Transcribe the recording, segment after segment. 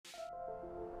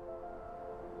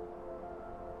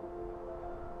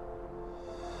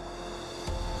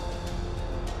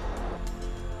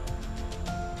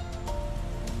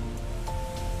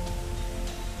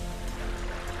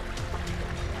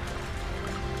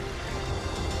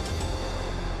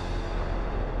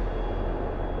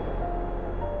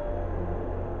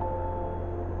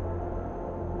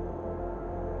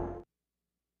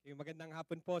Magandang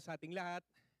hapon po sa ating lahat.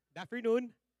 Good afternoon.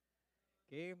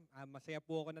 Okay, masaya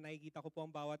po ako na nakikita ko po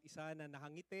ang bawat isa na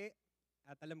nakangiti.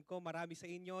 At alam ko marami sa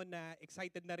inyo na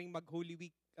excited na rin mag-Holy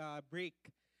Week break.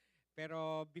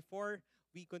 Pero before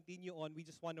we continue on, we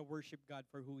just want to worship God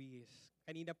for who He is.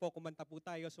 Kanina po kumanta po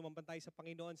tayo, sumampan tayo sa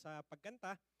Panginoon sa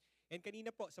pagkanta. And kanina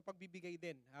po sa pagbibigay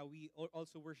din, we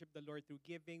also worship the Lord through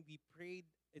giving. We prayed.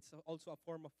 It's also a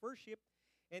form of worship.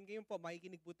 And ngayon po,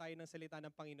 makikinig po tayo ng salita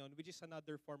ng Panginoon, which is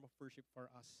another form of worship for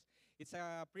us. It's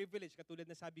a privilege, katulad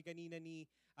na sabi kanina ni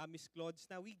Miss Claudes,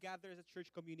 na we gather as a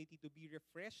church community to be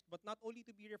refreshed, but not only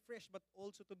to be refreshed, but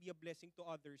also to be a blessing to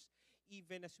others,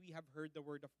 even as we have heard the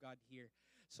Word of God here.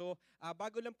 So,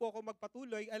 bago lang po ako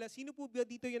magpatuloy, sino po ba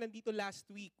dito yung nandito last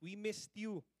week? We missed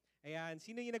you. Ayan,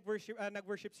 sino yung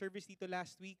nag-worship service dito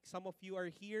last week? Some of you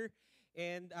are here.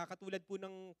 And katulad po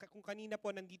ng, kung kanina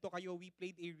po nandito kayo, we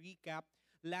played a recap.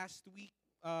 Last week,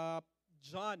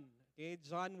 John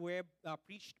Webb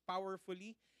preached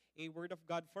powerfully a word of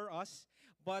God for us.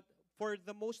 But for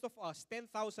the most of us, 10,000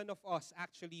 of us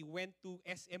actually went to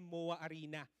SM MOA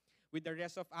Arena with the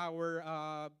rest of our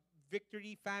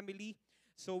Victory family.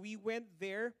 So we went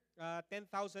there,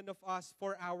 10,000 of us,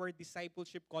 for our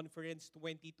Discipleship Conference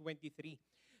 2023.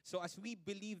 So as we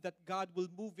believe that God will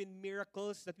move in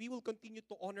miracles, that we will continue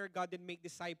to honor God and make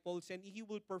disciples, and He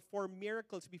will perform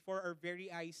miracles before our very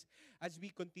eyes as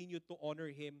we continue to honor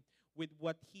Him with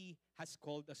what He has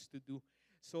called us to do.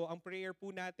 So ang prayer po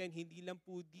natin, hindi lang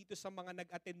po dito sa mga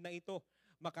nag-attend na ito,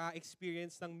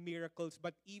 maka-experience ng miracles,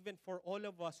 but even for all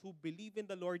of us who believe in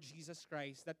the Lord Jesus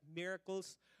Christ, that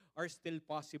miracles are still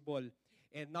possible.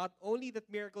 And not only that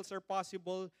miracles are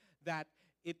possible, that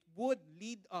it would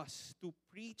lead us to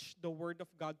preach the Word of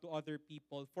God to other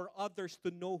people, for others to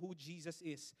know who Jesus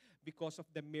is because of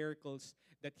the miracles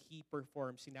that He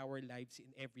performs in our lives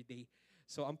in every day.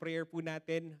 So ang prayer po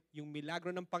natin, yung milagro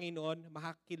ng Panginoon,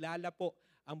 makakilala po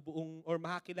ang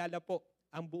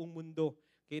buong mundo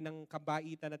kay ng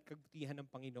kabaitan at kabutihan ng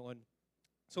Panginoon.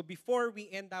 So before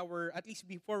we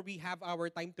have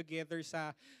our time together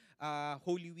sa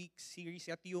Holy Week series,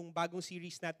 at yung bagong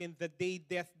series natin, The Day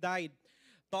Death Died,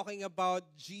 talking about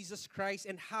Jesus Christ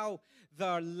and how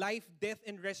the life, death,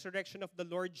 and resurrection of the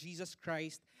Lord Jesus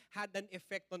Christ had an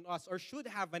effect on us, or should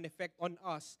have an effect on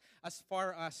us as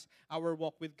far as our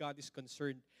walk with God is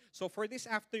concerned. So for this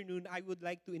afternoon, I would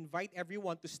like to invite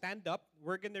everyone to stand up.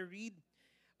 We're going to read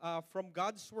from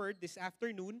God's Word this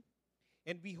afternoon.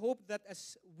 And we hope that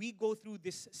as we go through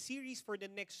this series for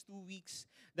the next 2 weeks,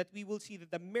 that we will see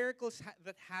that the miracles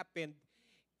that happened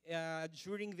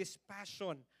during this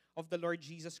passion of the Lord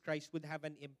Jesus Christ would have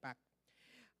an impact.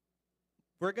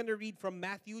 We're going to read from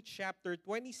Matthew chapter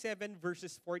 27,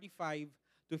 verses 45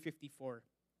 to 54.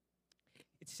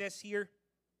 It says here,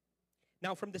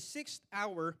 "Now from the 6th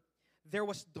hour, there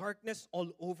was darkness all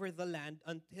over the land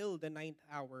until the 9th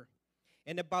hour.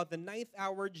 And about the 9th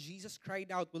hour, Jesus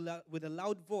cried out with a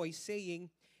loud voice,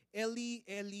 saying, Eli,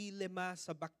 Eli, lema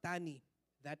sabachthani.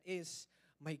 That is,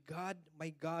 my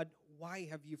God, why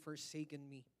have you forsaken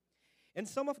me? And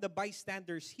some of the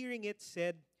bystanders, hearing it,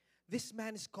 said, This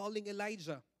man is calling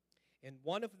Elijah. And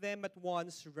one of them at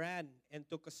once ran and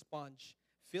took a sponge,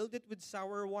 filled it with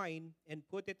sour wine, and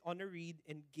put it on a reed,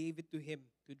 and gave it to him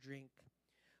to drink.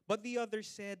 But the others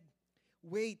said,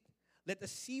 Wait, let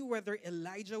us see whether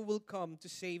Elijah will come to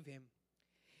save him.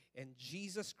 And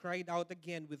Jesus cried out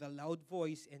again with a loud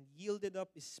voice and yielded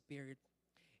up his spirit.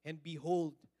 And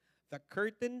behold, the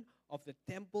curtain of the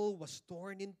temple was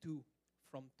torn in two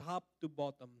from top to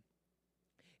bottom.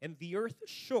 And the earth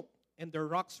shook, and the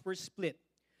rocks were split.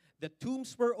 The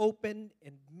tombs were opened,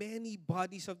 and many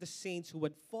bodies of the saints who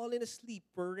had fallen asleep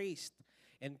were raised.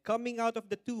 And coming out of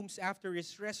the tombs after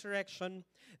his resurrection,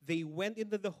 they went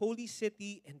into the holy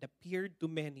city and appeared to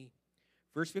many."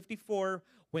 Verse 54,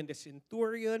 "When the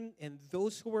centurion and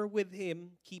those who were with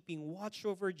him, keeping watch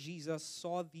over Jesus,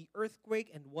 saw the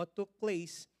earthquake and what took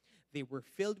place, they were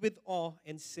filled with awe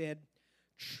and said,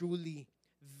 Truly,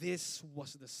 this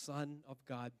was the Son of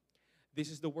God." This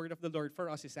is the word of the Lord for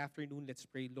us this afternoon. Let's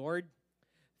pray. Lord,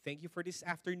 thank you for this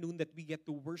afternoon that we get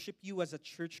to worship you as a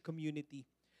church community.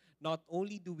 Not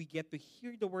only do we get to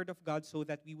hear the word of God so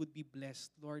that we would be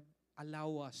blessed, Lord,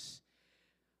 allow us,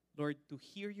 Lord, to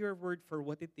hear your word for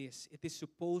what it is. It is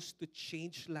supposed to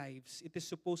change lives. It is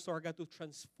supposed, Lord God, to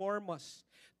transform us,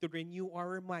 to renew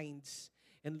our minds.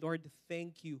 And Lord,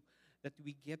 thank you that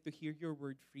we get to hear your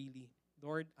word freely.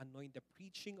 Lord, anoint the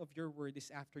preaching of your word this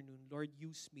afternoon. Lord,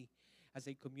 use me as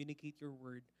I communicate your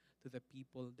word to the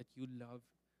people that you love.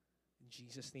 In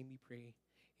Jesus' name we pray.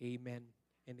 Amen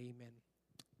and amen.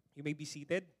 You may be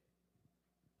seated.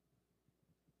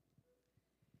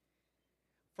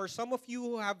 for some of you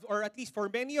who have, or at least for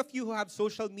many of you who have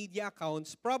social media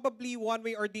accounts, probably one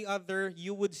way or the other,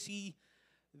 you would see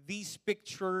these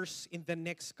pictures in the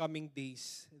next coming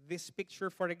days. This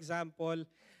picture, for example,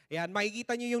 ayan,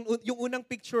 makikita nyo yung unang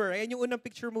picture. Ayan yung unang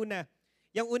picture muna.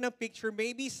 Yung unang picture,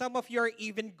 maybe some of you are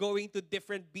even going to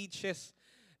different beaches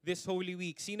this Holy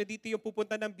Week. Sino dito yung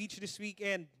pupunta ng beach this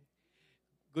weekend?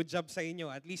 Good job sa inyo.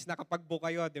 At least nakapag-book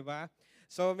kayo, di ba?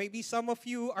 So maybe some of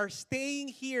you are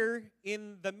staying here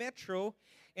in the metro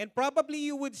and probably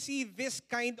you would see this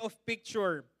kind of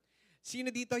picture.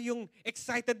 Sino dito yung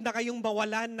excited na kayong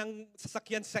mawalan ng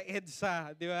sasakyan sa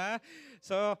EDSA, di ba?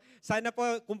 So, sana po,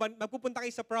 kung magpupunta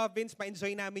kayo sa province,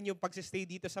 ma-enjoy namin yung pagsistay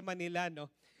dito sa Manila,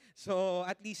 no? So,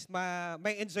 at least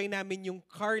may enjoy namin yung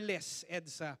carless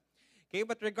EDSA. Okay,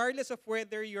 but regardless of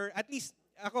whether you're, at least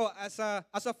ako, as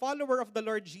a follower of the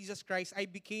Lord Jesus Christ, I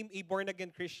became a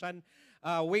born-again Christian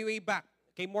way back.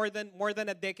 Okay, more than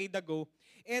a decade ago.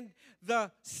 And the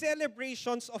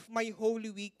celebrations of my Holy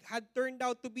Week had turned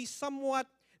out to be somewhat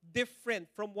different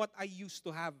from what I used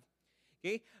to have.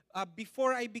 Okay?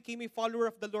 Before I became a follower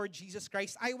of the Lord Jesus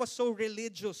Christ, I was so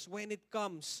religious when it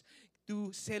comes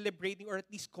to celebrating or at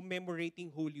least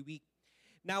commemorating Holy Week.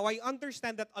 Now, I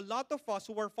understand that a lot of us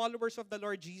who are followers of the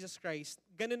Lord Jesus Christ,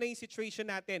 ganun na yung situation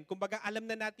natin. Kumbaga, alam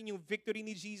na natin yung victory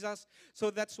ni Jesus,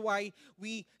 so that's why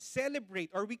we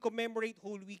celebrate or we commemorate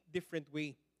Holy Week different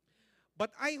way. But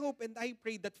I hope and I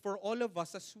pray that for all of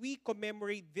us, as we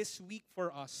commemorate this week for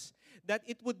us, that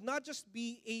it would not just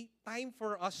be a time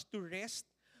for us to rest,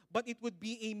 but it would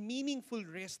be a meaningful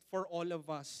rest for all of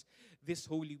us this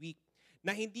Holy Week.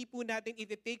 Na hindi po natin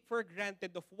i-take for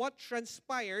granted of what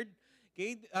transpired,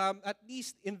 okay, at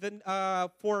least in the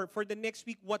for the next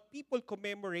week, what people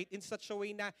commemorate in such a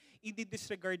way na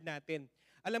i-disregard natin.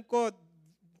 Alam ko,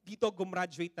 dito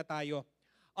gumraduate na tayo.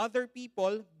 Other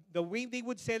people, the way they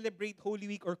would celebrate Holy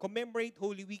Week or commemorate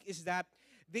Holy Week is that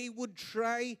they would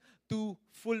try to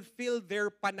fulfill their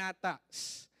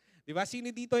panatas. Diba? Sino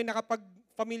dito ay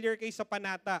nakapag-familiar kayo sa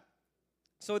panata?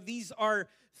 So these are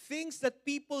things that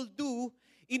people do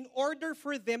in order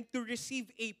for them to receive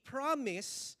a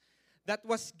promise that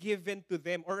was given to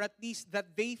them, or at least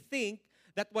that they think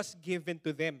that was given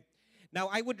to them. Now,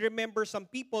 I would remember some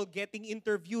people getting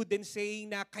interviewed and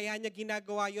saying na kaya niya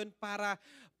ginagawa yon para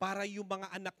yung mga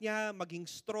anak niya maging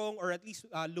strong or at least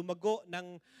lumago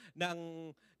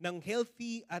ng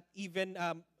healthy at even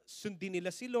sundin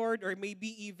nila si Lord, or maybe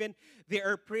even they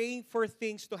are praying for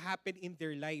things to happen in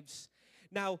their lives.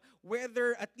 Now,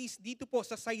 whether at least dito po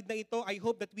sa side na ito, I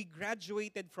hope that we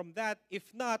graduated from that.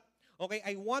 If not, okay,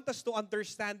 I want us to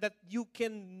understand that you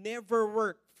can never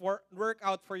work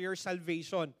out for your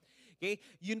salvation. Okay?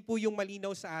 Yun po yung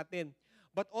malinaw sa atin.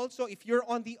 But also, if you're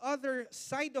on the other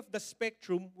side of the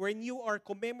spectrum, when you are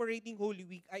commemorating Holy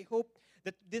Week, I hope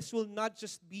that this will not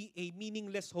just be a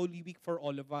meaningless Holy Week for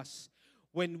all of us.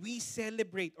 When we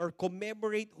celebrate or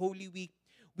commemorate Holy Week,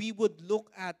 we would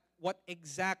look at what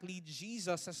exactly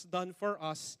Jesus has done for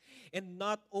us. And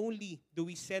not only do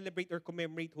we celebrate or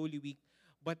commemorate Holy Week,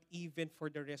 but even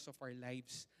for the rest of our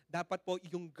lives. Dapat po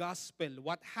yung gospel,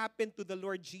 what happened to the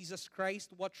Lord Jesus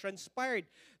Christ, what transpired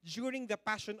during the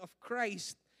Passion of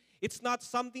Christ, it's not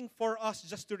something for us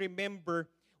just to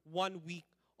remember 1 week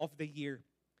of the year.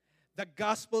 The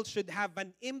gospel should have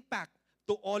an impact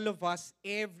to all of us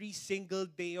every single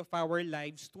day of our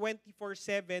lives,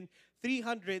 24/7,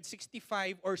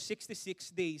 365 or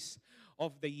 66 days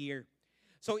of the year.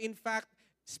 So in fact,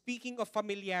 speaking of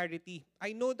familiarity,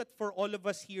 I know that for all of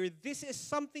us here, this is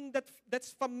something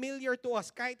that's familiar to us,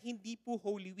 kahit hindi po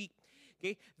Holy Week.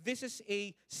 Okay? This is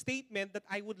a statement that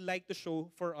I would like to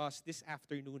show for us this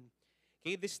afternoon.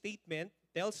 Okay? This statement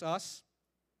tells us,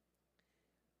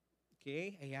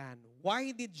 okay, ayan, why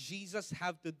did Jesus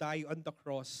have to die on the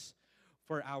cross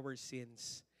for our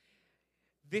sins?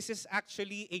 This is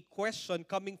actually a question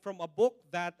coming from a book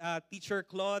that teacher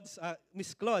Claude's,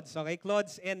 Miss Claude's, okay,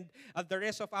 Claude's and the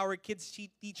rest of our kids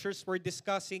teachers were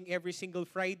discussing every single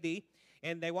Friday.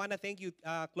 And I want to thank you,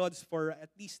 Claude's, for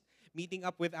at least meeting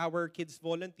up with our kids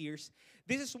volunteers.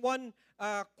 This is one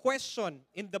question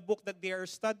in the book that they are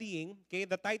studying. Okay,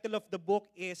 the title of the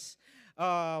book is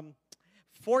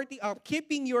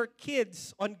Keeping Your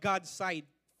Kids on God's Side.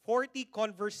 40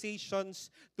 conversations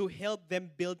to help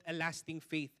them build a lasting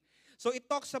faith. So it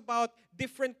talks about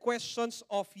different questions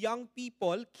of young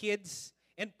people, kids,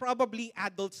 and probably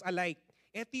adults alike.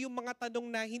 Ito yung mga tanong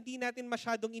na hindi natin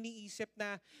masyadong iniisip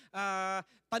na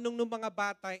tanong ng mga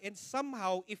bata. And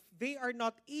somehow, if they are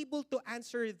not able to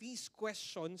answer these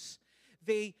questions,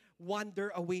 they wander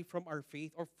away from our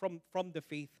faith or from the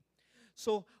faith.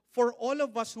 So for all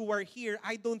of us who are here,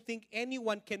 I don't think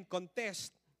anyone can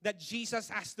contest that Jesus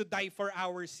has to die for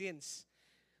our sins.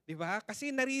 Di ba? Kasi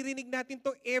naririnig natin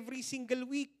to every single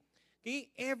week. Okay?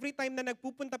 Every time na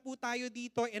nagpupunta po tayo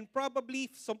dito, and probably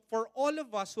for all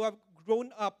of us who have grown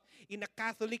up in a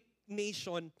Catholic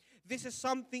nation, this is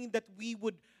something that we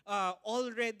would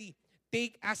already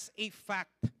take as a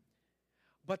fact.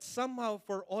 But somehow,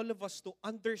 for all of us to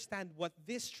understand what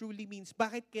this truly means,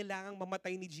 bakit kailangang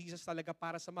mamatay ni Jesus talaga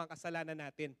para sa mga kasalanan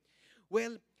natin?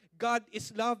 Well, God is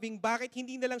loving. Bakit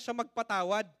hindi na lang siya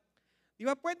magpatawad? Di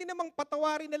ba? Pwede namang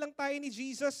patawarin na lang tayo ni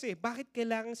Jesus eh. Bakit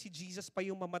kailangan si Jesus pa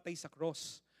yung mamatay sa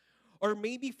cross? Or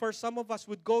maybe for some of us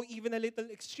would go even a little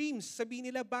extremes. Sabihin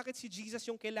nila, bakit si Jesus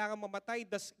yung kailangan mamatay?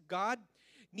 Does God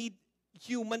need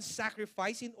human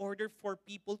sacrifice in order for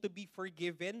people to be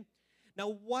forgiven? Now,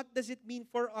 what does it mean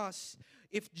for us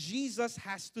if Jesus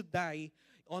has to die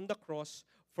on the cross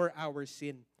for our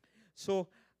sin?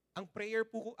 So, ang prayer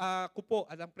po, ko po,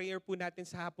 at ang prayer po natin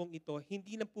sa hapong ito,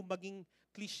 hindi na po maging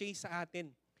cliche sa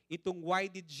atin. Itong why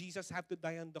did Jesus have to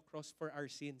die on the cross for our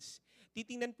sins?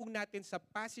 Titingnan po natin sa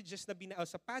passages na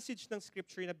sa passage ng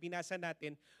scripture na binasa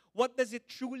natin, what does it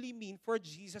truly mean for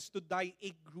Jesus to die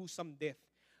a gruesome death?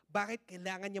 Bakit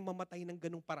kailangan niya mamatay ng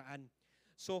ganung paraan?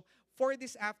 So, for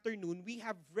this afternoon, we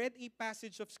have read a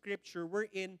passage of scripture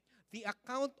wherein the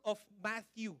account of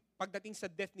Matthew, pagdating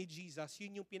sa death ni Jesus,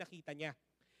 yun yung pinakita niya.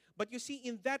 But you see,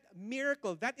 in that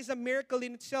miracle, that is a miracle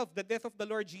in itself, the death of the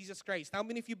Lord Jesus Christ. How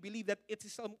many of you believe that it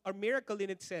is a miracle in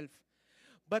itself?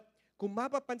 But kung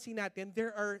mapapansin natin,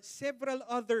 there are several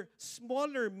other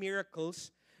smaller miracles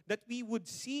that we would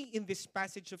see in this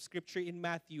passage of scripture in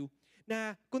Matthew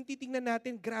na kung titingnan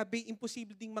natin, grabe,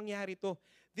 imposible ding mangyari to.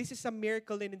 This is a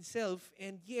miracle in itself,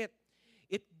 and yet,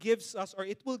 it gives us, or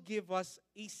it will give us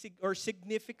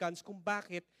significance kung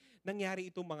bakit nangyari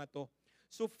itong mga to.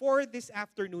 So for this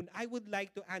afternoon, I would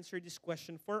like to answer this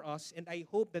question for us, and I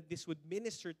hope that this would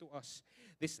minister to us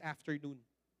this afternoon.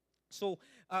 So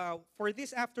for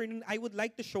this afternoon, I would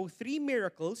like to show three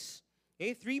miracles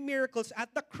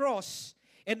at the cross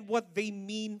and what they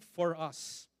mean for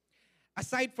us.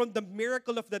 Aside from the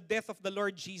miracle of the death of the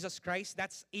Lord Jesus Christ,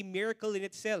 that's a miracle in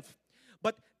itself.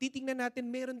 But titingnan natin,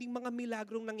 meron ding mga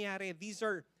milagrong nangyari. These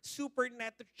are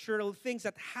supernatural things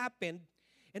that happened.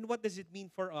 And what does it mean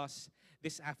for us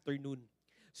this afternoon?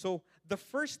 So, the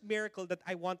first miracle that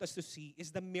I want us to see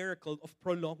is the miracle of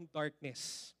prolonged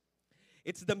darkness.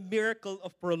 It's the miracle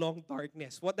of prolonged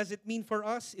darkness. What does it mean for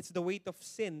us? It's the weight of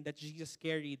sin that Jesus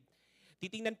carried.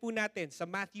 Titingnan po natin sa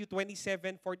Matthew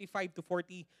 27:45 to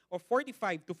 40 or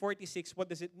 45 to 46, what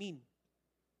does it mean?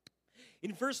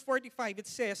 In verse 45, it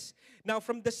says, "Now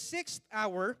from the 6th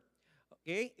hour,"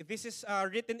 okay, this is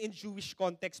written in Jewish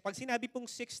context. Pag sinabi pong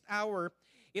 6th hour,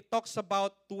 it talks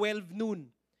about 12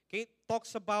 noon. Okay, it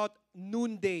talks about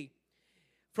noonday.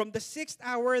 From the 6th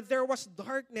hour, there was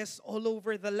darkness all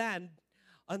over the land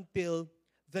until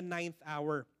the 9th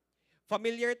hour.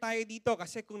 Familiar tayo dito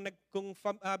kasi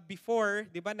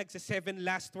before, 'di ba, nagse-7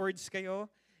 last words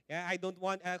kayo. Yeah, I don't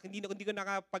want hindi ko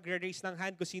nakapag-raise ng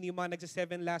hand kung sino yung mga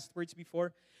nagse-7 last words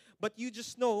before. But you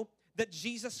just know that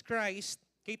Jesus Christ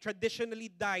traditionally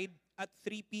died at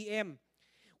 3 p.m.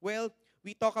 Well,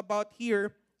 we talk about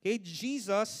here,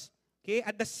 Jesus,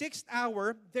 at the 6th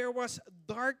hour, there was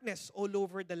darkness all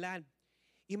over the land.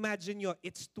 Imagine nyo,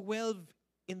 it's 12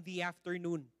 in the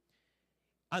afternoon.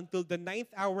 Until the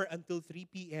 9th hour, until 3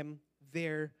 p.m.,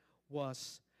 there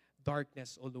was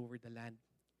darkness all over the land.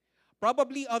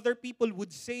 Probably other people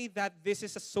would say that this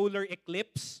is a solar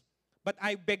eclipse, but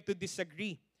I beg to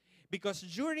disagree. Because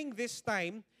during this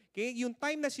time, yung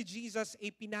time na si Jesus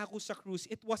ay pinako sa krus,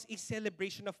 it was a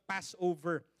celebration of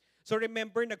Passover. So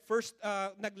remember,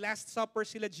 nag-Last Supper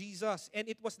sila Jesus,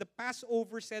 and it was the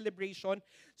Passover celebration.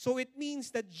 So it means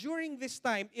that during this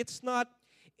time, it's not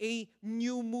a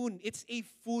new moon, it's a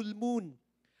full moon.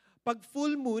 Pag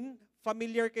full moon,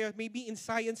 familiar kayo, maybe in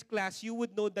science class, you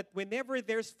would know that whenever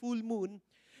there's full moon,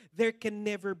 there can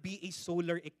never be a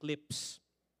solar eclipse.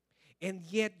 And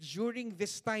yet, during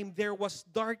this time, there was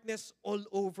darkness all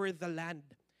over the land.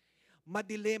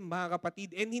 Madilim, mga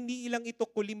kapatid. And hindi ilang ito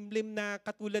kulimlim na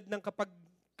katulad ng kapag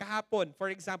kahapon.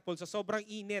 For example, sa sobrang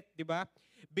init, di ba?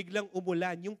 Biglang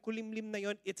umulan. Yung kulimlim na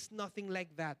yon, it's nothing like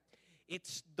that.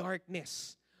 It's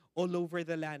darkness all over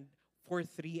the land for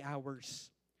 3 hours.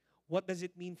 What does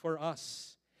it mean for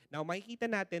us? Now,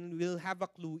 makikita natin, we'll have a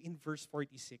clue in verse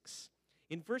 46.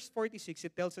 In verse 46,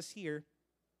 it tells us here,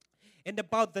 "And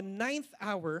about the 9th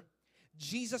hour,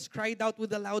 Jesus cried out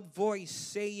with a loud voice,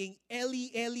 saying,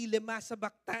 'Eli, Eli, lema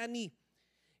sabachthani.'"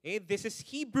 This is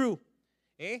Hebrew.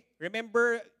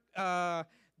 Remember,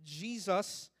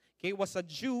 Jesus was a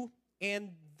Jew,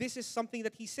 and this is something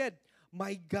that he said,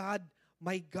 "My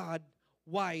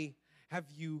why have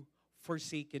you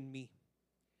forsaken me?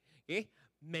 Okay?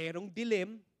 Merong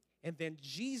dilim, and then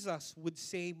Jesus would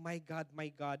say, my God,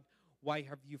 why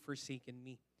have you forsaken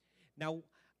me? Now,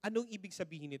 anong ibig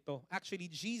sabihin nito? Actually,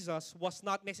 Jesus was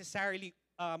not necessarily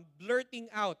blurting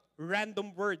out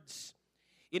random words.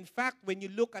 In fact, when you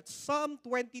look at Psalm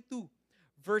 22,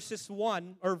 verse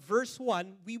 1,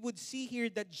 we would see here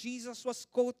that Jesus was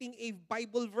quoting a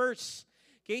Bible verse.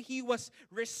 Okay, he was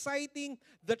reciting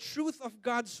the truth of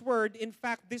God's word. In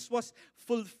fact, this was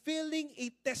fulfilling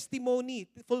a testimony,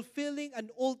 fulfilling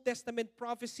an Old Testament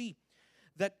prophecy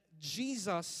that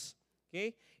Jesus,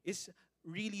 okay, is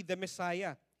really the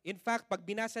Messiah. In fact, pag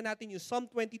binasa natin yung Psalm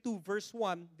 22 verse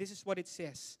 1, this is what it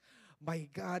says. My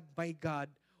God,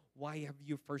 why have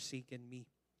you forsaken me?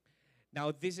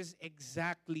 Now, this is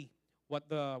exactly what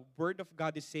the Word of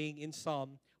God is saying in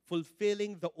Psalm,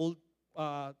 fulfilling the Old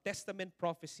Testament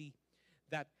prophecy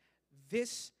that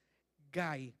this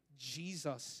guy,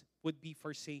 Jesus, would be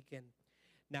forsaken.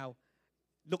 Now,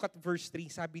 look at verse 3.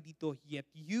 Sabi dito, yet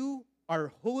you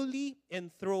are wholly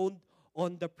enthroned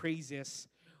on the praises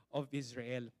of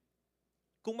Israel.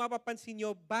 Kung mapapansin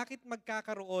nyo, bakit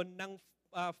magkakaroon ng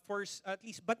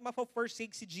ba't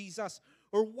mafa-forsake si Jesus?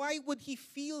 Or why would he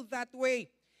feel that way?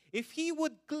 If he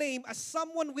would claim as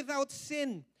someone without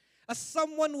sin, as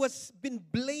someone who has been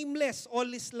blameless all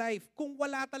his life, kung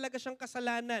wala talaga siyang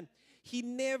kasalanan, he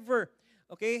never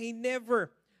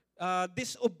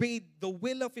disobeyed the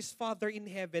will of his Father in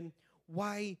heaven,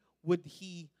 why would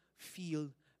he feel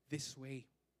this way?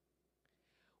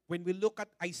 When we look at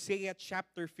Isaiah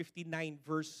chapter 59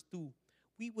 verse 2,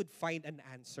 we would find an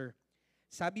answer.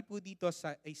 Sabi po dito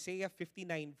sa Isaiah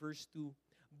 59 verse 2,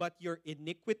 but your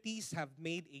iniquities have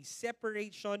made a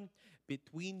separation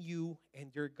between you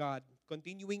and your God.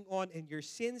 Continuing on, and your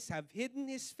sins have hidden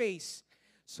his face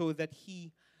so that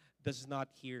he does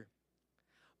not hear.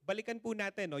 Balikan po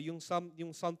natin yung Psalm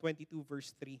 22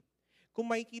 verse 3. Kung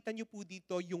makikita niyo po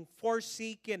dito yung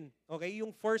forsaken, okay?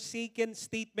 Yung forsaken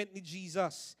statement ni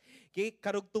Jesus. Okay?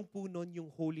 Karugtong po nun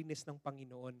yung holiness ng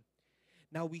Panginoon.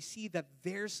 Now we see that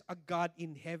there's a God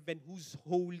in heaven who's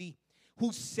holy,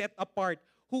 who's set apart,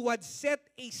 who had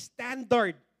set a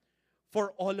standard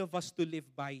for all of us to live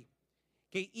by.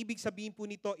 Okay, ibig sabihin po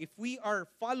nito, if we are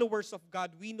followers of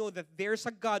God, we know that there's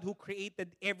a God who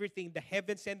created everything, the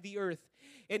heavens and the earth.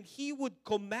 And He would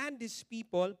command His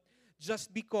people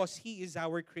just because He is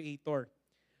our Creator.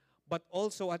 But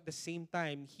also at the same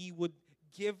time, He would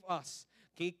give us,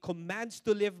 okay, commands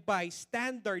to live by,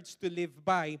 standards to live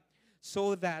by,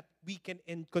 so that we can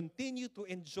continue to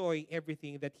enjoy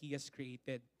everything that He has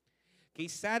created. Okay,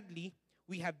 sadly,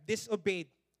 we have disobeyed,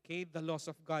 okay, the laws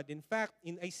of God. In fact,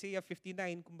 in Isaiah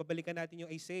 59, kung babalikan natin yung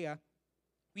Isaiah,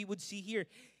 we would see here,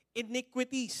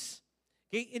 iniquities.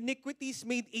 Okay, iniquities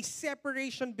made a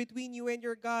separation between you and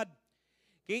your God.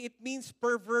 Okay, it means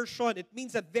perversion. It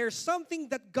means that there's something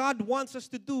that God wants us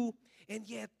to do, and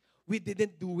yet we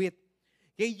didn't do it.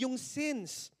 Okay, yung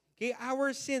sins, okay,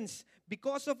 our sins,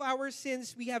 because of our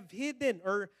sins, we have hidden,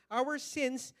 or our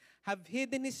sins have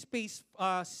hidden His face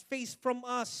from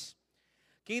us.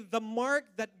 Okay, the mark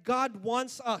that God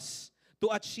wants us to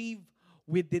achieve,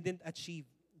 we didn't achieve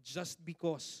just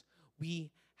because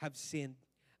we have sinned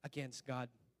against God.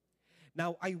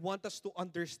 Now, I want us to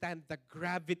understand the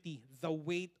gravity, the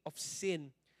weight of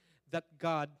sin that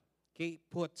God, okay,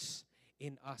 puts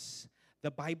in us.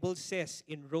 The Bible says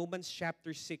in Romans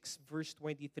chapter 6, verse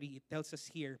 23, it tells us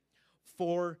here,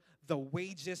 for the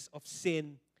wages of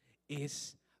sin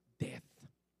is death.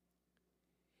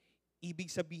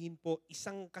 Ibig sabihin po,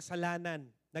 isang kasalanan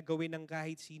na gawin ng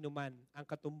kahit sino man, ang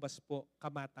katumbas po,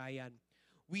 kamatayan.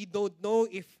 We don't know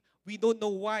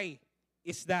why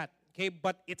is that. Okay,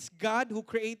 but it's God who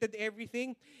created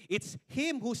everything. It's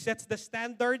Him who sets the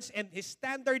standards, and His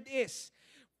standard is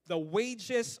the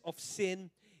wages of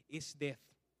sin is death.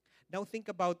 Now think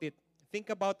about it. Think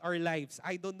about our lives.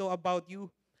 I don't know about you.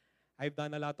 I've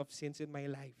done a lot of sins in my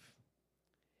life.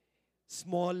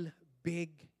 Small,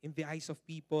 big, in the eyes of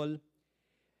people.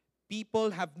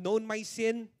 People have known my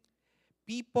sin.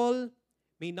 People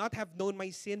may not have known my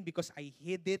sin because I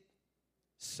hid it.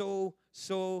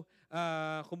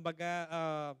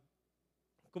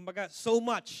 Kumbaga, so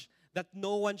much that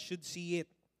no one should see it.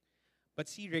 But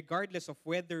see, regardless of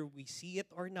whether we see it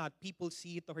or not, people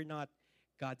see it or not,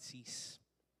 God sees.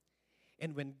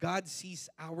 And when God sees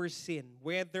our sin,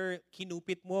 whether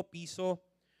kinupit mo piso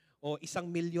o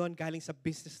 1,000,000 galing sa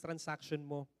business transaction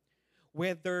mo,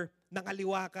 whether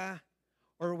nangaliwa ka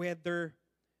or whether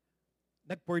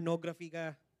nag-pornography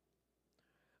ka,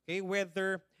 okay,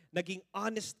 whether naging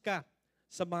honest ka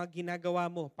sa mga ginagawa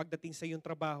mo pagdating sa iyong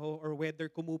trabaho or whether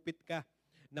kumupit ka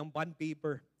ng bond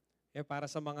paper para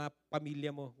sa mga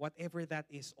pamilya mo. Whatever that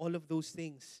is, all of those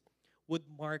things would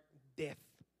mark death,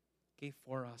 okay,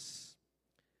 for us.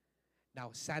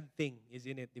 Now, sad thing,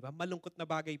 isn't it? Di ba? Malungkot na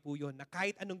bagay po yun na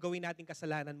kahit anong gawin natin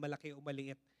kasalanan, malaki o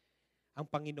maliit, ang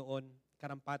Panginoon,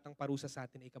 karampatang parusa sa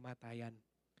atin ay kamatayan.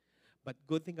 But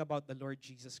good thing about the Lord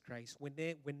Jesus Christ,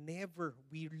 whenever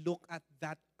we look at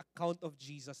that account of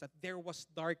Jesus, that there was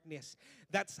darkness,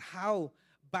 that's how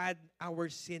bad our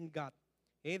sin got.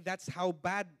 Okay? That's how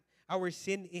bad our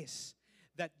sin is.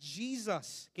 That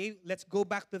Jesus, okay, let's go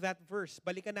back to that verse.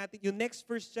 Balikan natin yung next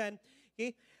verse dyan,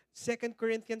 okay? 2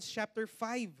 Corinthians chapter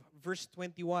 5, verse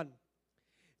 21.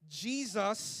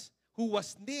 Jesus, who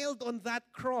was nailed on that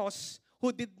cross,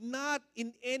 who did not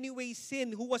in any way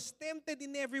sin, who was tempted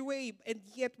in every way, and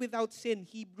yet without sin,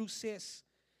 Hebrews says,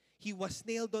 he was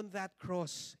nailed on that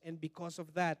cross, and because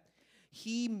of that,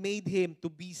 he made him to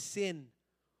be sin,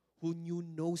 who knew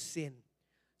no sin,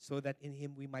 so that in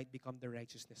him we might become the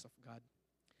righteousness of God.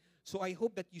 So I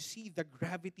hope that you see the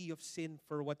gravity of sin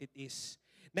for what it is.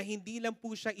 Na hindi lang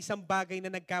po siya isang bagay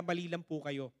na nagkamali lang po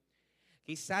kayo.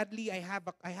 Okay, sadly, I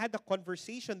had a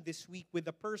conversation this week with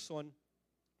a person.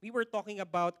 We were talking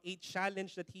about a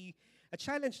challenge that he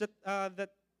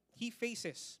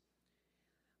faces.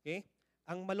 Okay?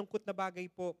 Ang malungkot na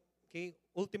bagay po, okay,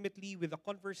 ultimately with the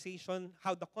conversation,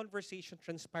 how the conversation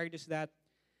transpired is that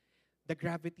the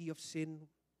gravity of sin,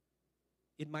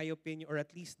 in my opinion, or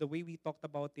at least the way we talked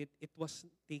about it, it was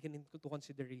taken into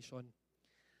consideration.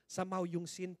 Somehow yung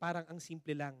sin parang ang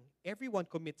simple lang. Everyone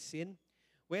commits sin.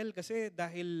 Well, kasi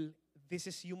dahil this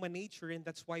is human nature and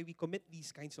that's why we commit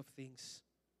these kinds of things.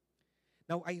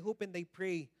 Now, I hope and I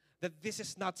pray that this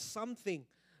is not something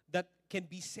that can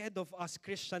be said of us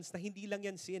Christians na hindi lang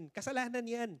yan sin. Kasalanan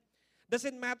yan.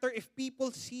 Doesn't matter if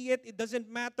people see it. It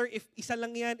doesn't matter if isa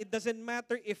lang yan. It doesn't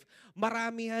matter if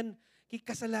marami yan.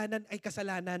 Kasalanan ay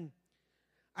kasalanan.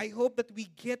 I hope that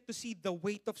we get to see the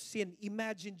weight of sin.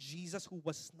 Imagine Jesus who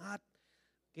was not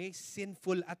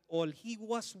sinful at all. He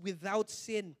was without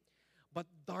sin.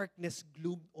 But darkness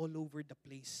gloomed all over the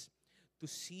place to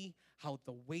see how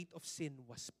the weight of sin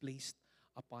was placed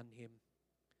upon Him.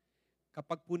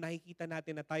 Kapag po nakikita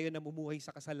natin na tayo namumuhay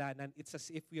sa kasalanan, it's as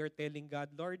if we are telling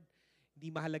God, Lord, hindi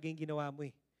mahalaga yung ginawa mo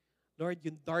eh. Lord,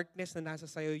 yung darkness na nasa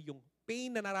sayo, yung pain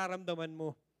na nararamdaman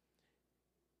mo,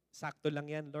 sakto lang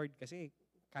yan, Lord, kasi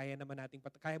kaya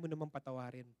mo naman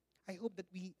patawarin. I hope that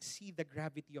we see the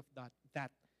gravity of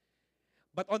that.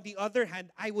 But on the other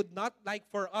hand, I would not like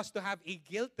for us to have a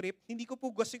guilt trip. Hindi ko po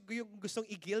gustong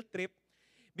i-guilt trip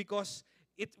because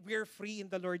we're free in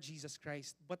the Lord Jesus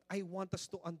Christ. But I want us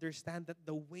to understand that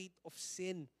the weight of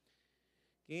sin,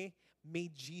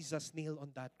 made Jesus nailed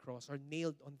on that cross.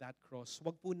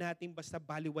 Huwag po natin basta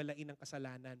baliwalain ang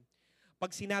kasalanan.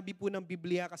 Pag sinabi po ng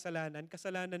Biblia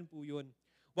kasalanan po yun.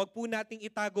 Huwag po nating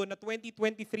itago na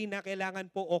 2023 na kailangan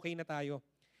po okay na tayo.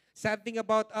 Sad thing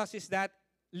about us is that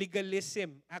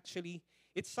legalism, actually,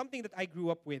 it's something that I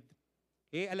grew up with.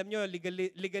 Okay? Alam nyo,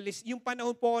 yung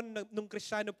panahon po nung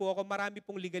Kristiyano po ako, marami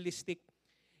pong legalistic.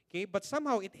 Okay? But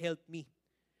somehow it helped me.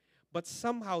 But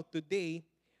somehow today,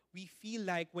 we feel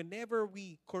like whenever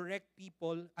we correct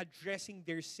people addressing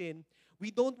their sin,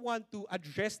 we don't want to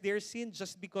address their sin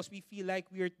just because we feel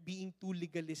like we are being too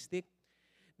legalistic.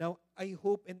 Now, I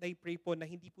hope and I pray po na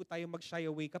hindi po tayo mag-shy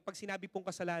away. Kapag sinabi pong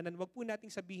kasalanan, wag po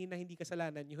nating sabihin na hindi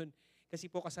kasalanan yun. Kasi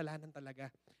po kasalanan talaga.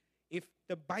 If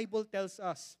the Bible tells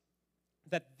us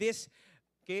that it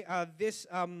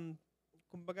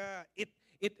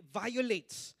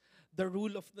violates the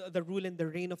rule and the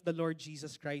reign of the Lord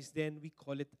Jesus Christ, then we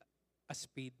call it a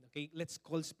spade. Okay? Let's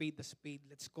call spade a spade.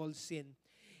 Let's call sin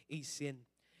a sin.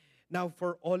 Now,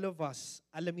 for all of us,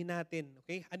 alamin natin,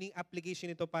 okay? Anong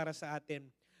application ito para sa atin?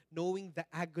 Knowing the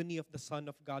agony of the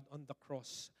Son of God on the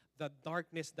cross, the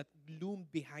darkness that loomed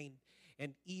behind,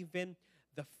 and even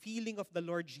the feeling of the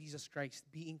Lord Jesus Christ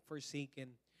being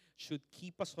forsaken should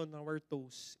keep us on our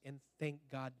toes and thank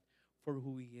God for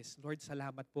who He is. Lord,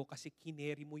 salamat po kasi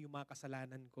kineri mo yung mga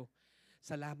kasalanan ko.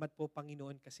 Salamat po,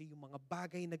 Panginoon, kasi yung mga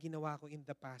bagay na ginawa ko in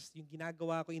the past, yung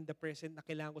ginagawa ko in the present na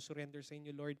kailangan ko surrender sa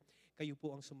inyo, Lord, kayo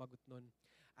po ang sumagot nun.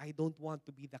 I don't want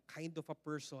to be the kind of a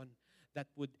person that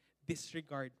would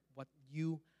disregard what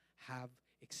you have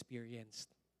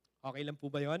experienced. Okay lang po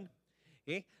ba yun?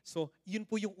 Okay? So, yun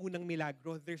po yung unang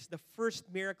milagro. There's the first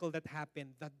miracle that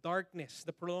happened, the darkness,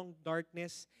 the prolonged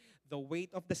darkness, the weight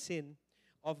of the sin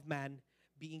of man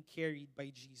being carried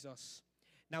by Jesus.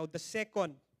 Now, the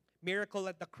second miracle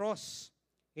at the cross,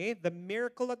 the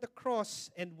miracle at the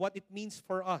cross and what it means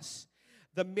for us,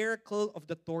 the miracle of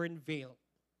the torn veil.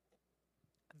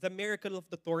 the miracle of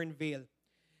the torn veil.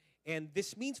 And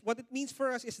this means, what it means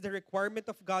for us is the requirement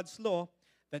of God's law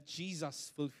that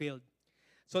Jesus fulfilled.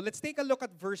 So let's take a look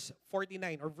at verse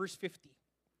 49 or verse 50.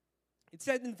 It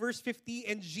said in verse 50,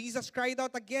 and Jesus cried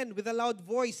out again with a loud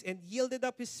voice and yielded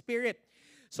up His spirit.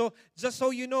 So just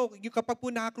so you know, yung kapag po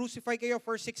naka-crucify kayo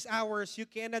for 6 hours, you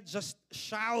cannot just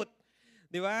shout.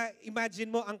 Di ba? Imagine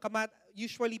mo,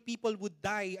 usually people would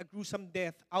die a gruesome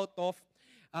death out of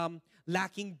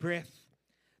lacking breath.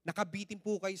 Nakabitin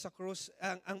po kayo sa cross.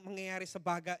 Ang mangyayari sa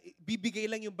baga, bibigay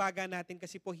lang yung baga natin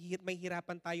kasi po may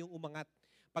hirapan tayong umangat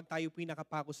pag tayo po'y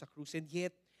nakapako sa krus. And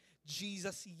yet,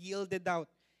 Jesus yielded out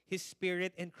His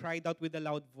spirit and cried out with a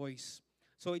loud voice.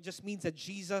 So it just means that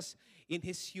Jesus, in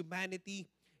His humanity,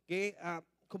 okay,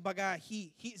 kumbaga,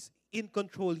 He is in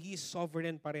control. He is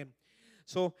sovereign pa rin.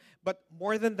 So, but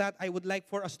more than that, I would like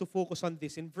for us to focus on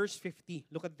this. In verse 50,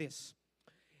 look at this.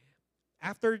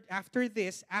 After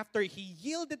He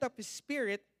yielded up His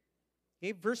spirit,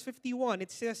 okay, verse 51,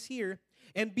 it says here,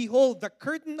 and behold, the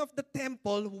curtain of the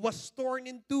temple was torn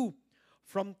in two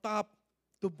from top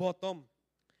to bottom.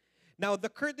 Now,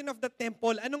 the curtain of the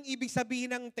temple, anong ibig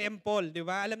sabihin ng temple? Di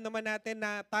ba? Alam naman natin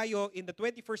na tayo, in the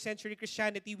 21st century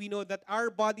Christianity, we know that our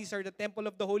bodies are the temple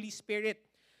of the Holy Spirit.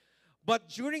 But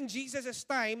during Jesus'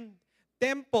 time,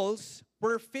 temples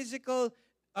were physical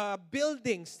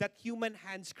buildings that human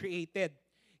hands created.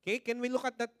 Okay, can we look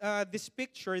at this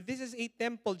picture? This is a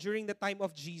temple during the time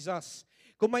of Jesus.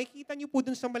 Kung makikita niyo po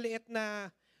dun sa maliit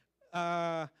na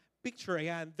picture,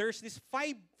 ayan, there's this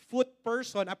 5-foot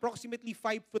person, approximately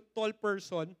 5-foot tall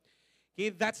person. Okay,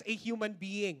 that's a human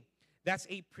being. That's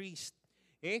a priest.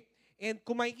 Okay? And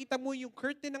kung makikita mo yung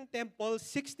curtain ng temple,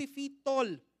 60 feet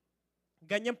tall.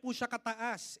 Ganyan po siya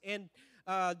kataas. And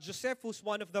Josephus,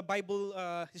 one of the Bible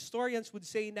historians, would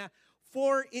say na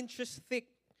 4 inches thick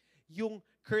yung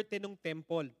curtain ng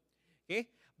temple. Okay?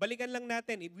 Balikan lang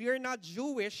natin. We are not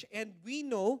Jewish and we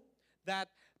know that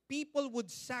people would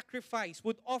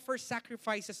offer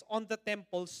sacrifices on the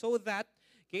temple so that,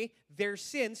 okay, their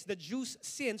sins, the Jews'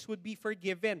 sins, would be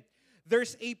forgiven.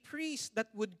 There's a priest that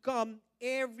would come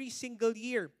every single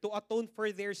year to atone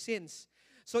for their sins.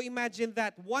 So imagine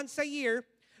that once a year,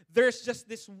 there's just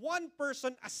this one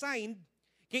person assigned.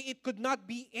 Okay, it could not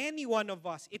be any one of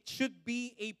us. It should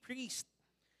be a priest.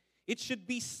 It should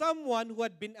be someone who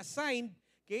had been assigned,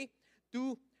 okay,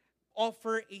 to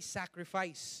offer a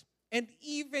sacrifice. And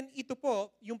even ito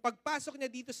po, yung pagpasok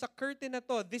niya dito sa curtain na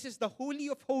to, this is the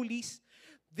Holy of Holies.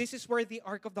 This is where the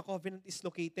Ark of the Covenant is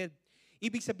located.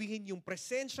 Ibig sabihin, yung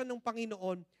presensya ng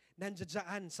Panginoon,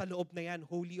 nandiyan sa loob na yan,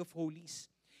 Holy of Holies.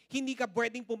 Hindi ka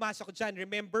pwedeng pumasok dyan.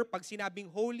 Remember, pag sinabing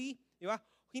holy, di ba?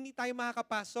 Hindi tayo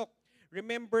makakapasok.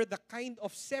 Remember the kind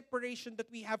of separation that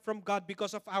we have from God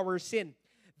because of our sin.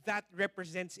 That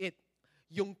represents it.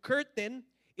 Yung curtain,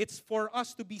 it's for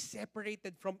us to be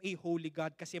separated from a holy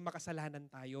God kasi makasalanan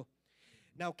tayo.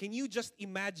 Now, can you just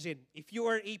imagine, if you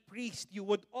are a priest, you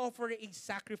would offer a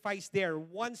sacrifice there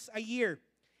once a year.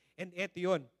 And eto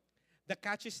yun. The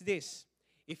catch is this.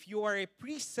 If you are a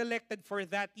priest selected for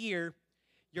that year,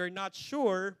 you're not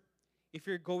sure if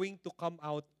you're going to come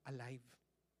out alive.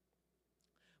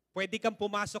 Pwede kang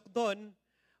pumasok doon,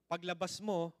 paglabas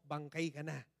mo, bangkay ka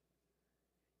na.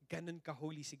 Ganun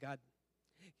ka-holy si God.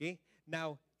 Okay?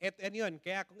 Now, ano yun,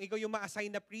 kaya kung ikaw yung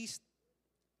ma-assign na priest,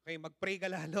 okay, mag-pray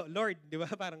ka lalo, Lord, di ba?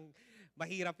 Parang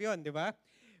mahirap yun, di ba?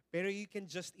 Pero you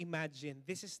can just imagine,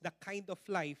 this is the kind of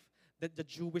life that the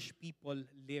Jewish people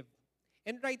live.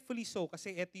 And rightfully so,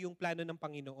 kasi ito yung plano ng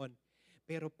Panginoon.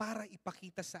 Pero para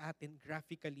ipakita sa atin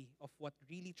graphically of what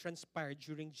really transpired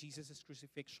during Jesus'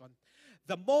 crucifixion,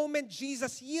 the moment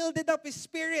Jesus yielded up His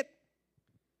spirit,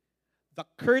 the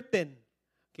curtain,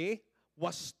 okay,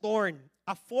 was torn.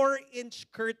 A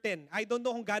 4-inch curtain. I don't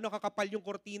know kung gaano kakapal yung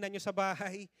kortina nyo sa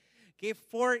bahay. Okay,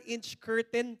 4-inch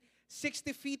curtain,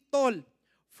 60 feet tall.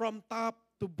 From top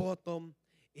to bottom,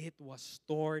 it was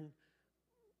torn.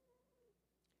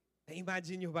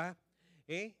 Na-imagine nyo ba?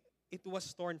 Okay? It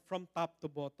was torn from top to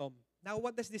bottom. Now,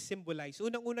 what does this symbolize?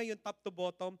 Unang-una yung top to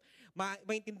bottom,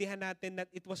 maintindihan natin that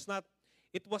it was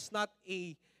not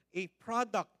a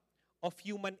product of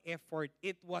human effort.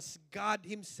 It was God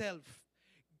Himself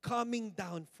coming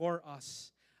down for us,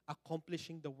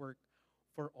 accomplishing the work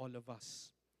for all of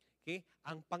us. Okay?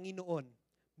 Ang Panginoon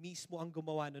mismo ang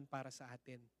gumawa nun para sa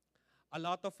atin. A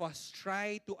lot of us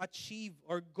try to achieve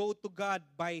or go to God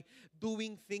by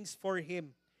doing things for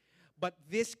Him. But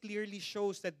this clearly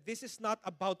shows that this is not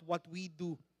about what we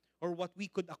do or what we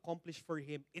could accomplish for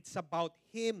Him. It's about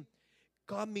Him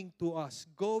coming to us,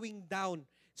 going down,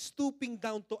 stooping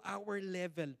down to our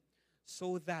level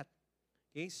so that,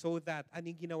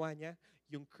 anong ginawa niya?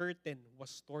 yung curtain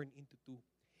was torn into two.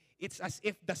 It's as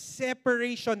if the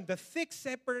separation, the thick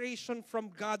separation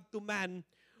from God to man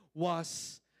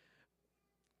was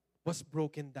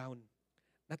broken down.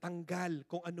 Natanggal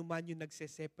kung ano man yung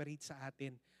nagse-separate sa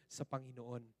atin sa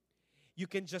Panginoon. You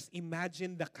can just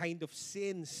imagine the kind of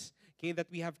sins, okay, that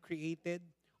we have created.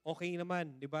 Okay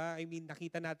naman, di ba? I mean,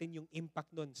 nakita natin yung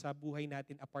impact nun sa buhay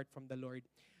natin apart from the Lord.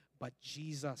 But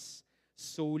Jesus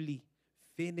solely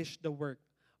finished the work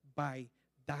by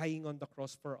dying on the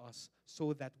cross for us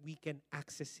so that we can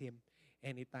access Him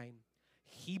anytime.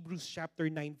 Hebrews chapter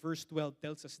 9 verse 12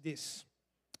 tells us this.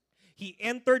 He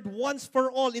entered once for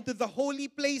all into the holy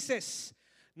places,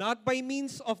 not by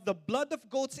means of the blood of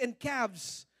goats and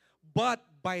calves, but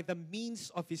by the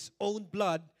means of His own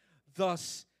blood,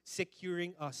 thus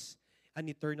securing us an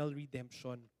eternal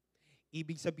redemption.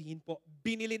 Ibig sabihin po,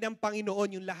 binili ng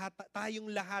Panginoon yung tayong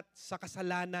lahat sa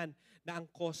kasalanan na ang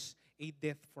cause a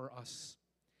death for us.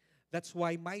 That's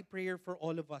why my prayer for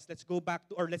all of us, let's go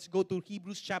to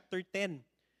Hebrews chapter 10.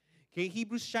 Okay,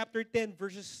 Hebrews chapter 10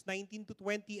 verses 19 to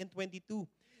 20 and 22.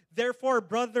 Therefore,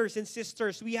 brothers and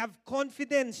sisters, we have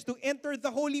confidence to enter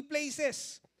the holy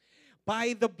places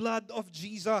by the blood of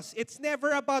Jesus. It's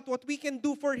never about what we can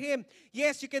do for Him.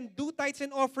 Yes, you can do tithes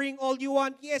and offering all you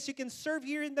want. Yes, you can serve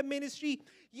here in the ministry.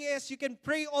 Yes, you can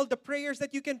pray all the prayers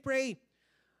that you can pray.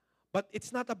 But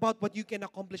it's not about what you can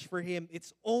accomplish for Him.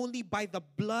 It's only by the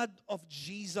blood of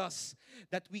Jesus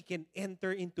that we can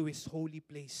enter into His holy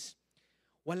place.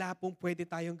 Wala pong pwede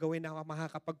tayong gawin na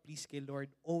makakapag-please kay Lord,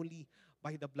 only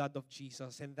by the blood of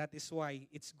Jesus. And that is why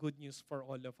it's good news for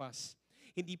all of us.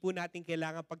 Hindi po natin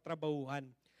kailangan pagtrabahuhan.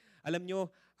 Alam nyo,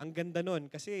 ang ganda nun,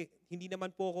 kasi hindi naman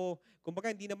po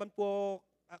kumbaga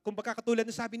katulad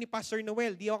ng sabi ni Pastor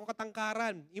Noel, di ako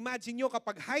katangkaran. Imagine nyo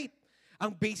kapag height,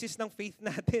 ang basis ng faith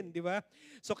natin, di ba?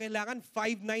 So kailangan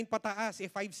 5'9" pataas,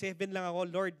 5'7" lang ako,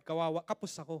 Lord, kawawa,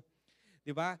 kapos ako. Di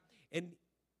ba? And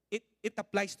it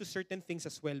applies to certain things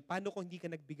as well. Paano kung hindi ka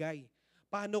nagbigay?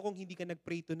 Paano kung hindi ka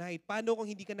nag-pray tonight? Paano kung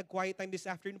hindi ka nag-quiet time this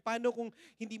afternoon? Paano kung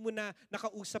hindi mo na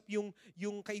nakausap yung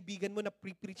kaibigan mo na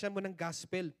pre-preachan mo ng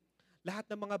gospel? Lahat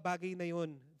ng mga bagay na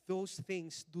yon, those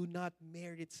things do not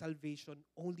merit salvation.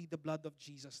 Only the blood of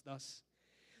Jesus does.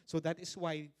 So that is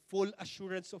why full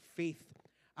assurance of faith.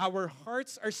 Our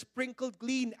hearts are sprinkled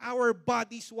clean. Our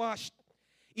bodies washed.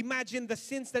 Imagine the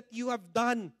sins that you have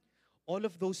done. All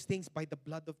of those things by the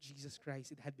blood of Jesus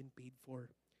Christ, it had been paid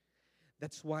for.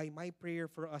 That's why my prayer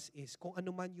for us is, kung ano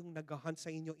man yung nag-hunt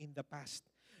sa inyo in the past,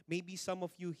 maybe some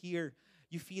of you here,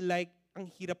 you feel like ang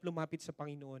hirap lumapit sa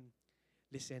Panginoon.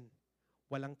 Listen,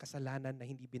 walang kasalanan na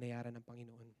hindi binayaran ng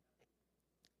Panginoon.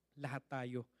 Lahat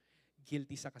tayo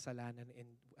guilty sa kasalanan, and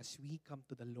as we come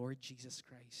to the Lord Jesus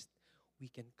Christ, we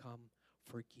can come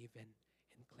forgiven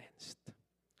and cleansed.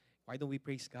 Why don't we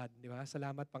praise God? Di ba?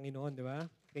 Salamat, Panginoon. Di ba?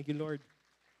 Thank you, Lord.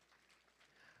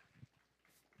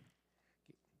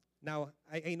 Now,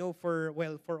 I know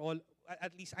for all,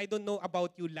 at least I don't know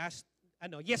about you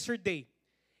yesterday.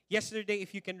 Yesterday,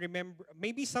 if you can remember,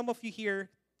 maybe some of you here,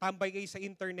 tambay kayo sa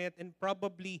internet and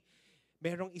probably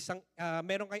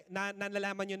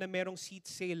nalalaman nyo na merong seat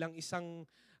sale ang isang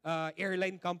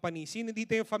airline company. Sino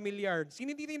dito yung familiar?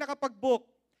 Sino dito yung nakapag-book?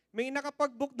 May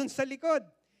nakapag-book dun sa likod.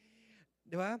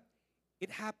 Di ba?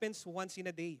 It happens once in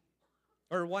a day.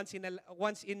 Or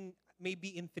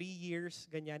maybe in 3 years,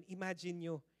 ganyan. Imagine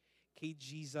nyo, kay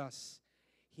Jesus,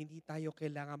 hindi tayo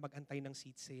kailangan mag-antay ng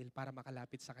seat sale para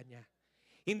makalapit sa Kanya.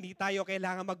 Hindi tayo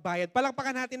kailangan magbayad.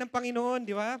 Palakpakan natin ng Panginoon,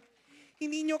 di ba?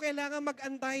 Hindi nyo kailangan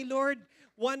mag-antay, Lord.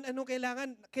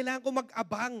 Kailangan ko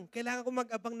mag-abang. Kailangan ko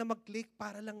mag-abang na mag-click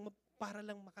para lang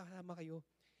makasama kayo.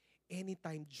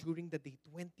 Anytime during the day,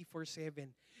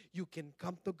 24/7, you can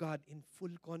come to God in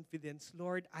full confidence.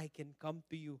 Lord, I can come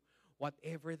to you.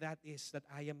 Whatever that is that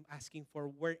I am asking for,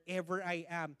 wherever I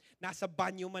am, nasa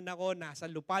banyo man ako, nasa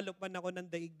lupalop man ako ng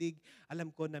daigdig, alam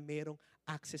ko na merong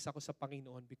access ako sa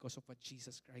Panginoon because of what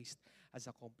Jesus Christ has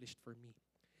accomplished for me.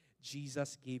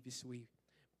 Jesus gave His way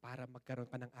para magkaroon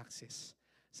ka ng access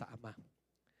sa Ama.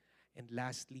 And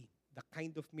lastly, the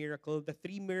kind of miracle, the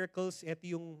 3 miracles, ito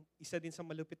yung isa din sa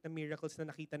malupit na miracles na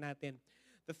nakita natin.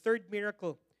 The third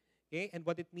miracle, okay, and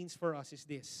what it means for us is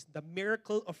this, the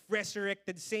miracle of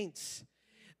resurrected saints,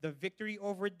 the victory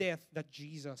over death that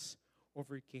Jesus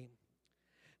overcame.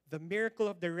 The miracle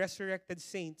of the resurrected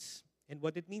saints, and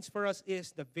what it means for us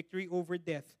is the victory over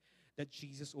death that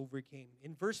Jesus overcame.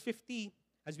 In verse 50,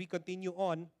 as we continue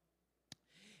on,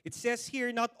 it says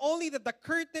here, not only that the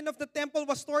curtain of the temple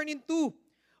was torn in two,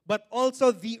 but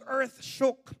also the earth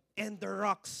shook and the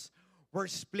rocks were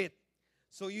split.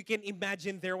 So you can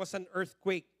imagine there was an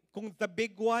earthquake. Kung the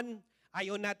big one,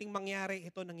 ayaw nating mangyari,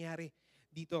 ito nangyari.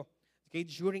 dito. Okay,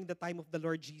 during the time of the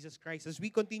Lord Jesus Christ. As we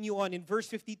continue on in verse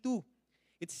 52,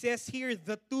 it says here,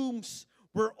 the tombs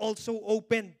were also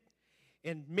opened,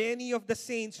 and many of the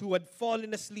saints who had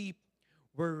fallen asleep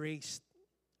were raised.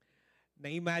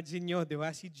 Na-imagine nyo, di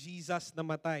ba? Si Jesus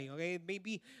namatay. Okay,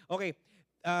 maybe, okay,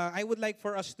 I would like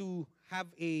for us to have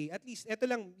at least, eto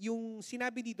lang, yung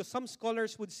sinabi dito, some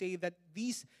scholars would say that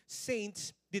these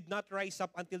saints did not rise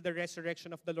up until the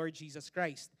resurrection of the Lord Jesus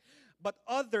Christ. But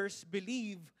others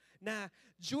believe na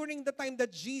during the time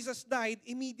that Jesus died,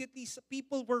 immediately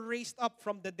people were raised up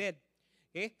from the dead.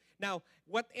 Okay? Now,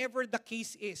 whatever the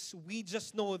case is, we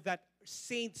just know that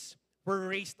saints were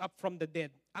raised up from the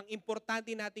dead. Ang importante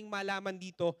nating malaman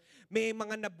dito, may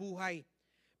mga nabuhay.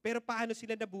 Pero paano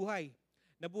sila nabuhay?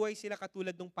 Nabuhay sila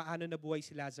katulad nung paano nabuhay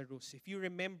si Lazarus. If you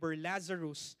remember,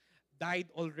 Lazarus died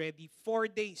already 4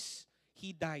 days. He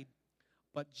died.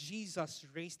 But Jesus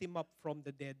raised him up from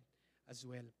the dead as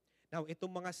well. Now,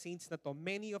 itong mga saints na to,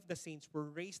 many of the saints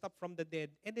were raised up from the dead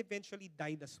and eventually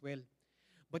died as well.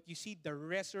 But you see, the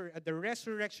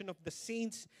resurrection of the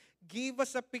saints gave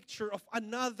us a picture of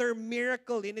another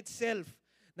miracle in itself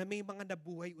na may mga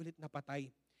nabuhay ulit na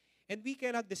patay. And we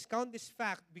cannot discount this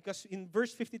fact because in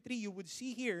verse 53, you would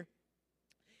see here,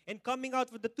 and coming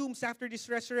out of the tombs after this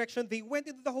resurrection, they went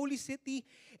into the holy city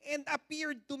and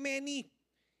appeared to many.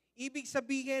 Ibig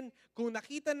sabihin, kung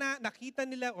nakita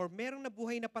nila or merong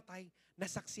nabuhay na patay,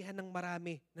 nasaksihan ng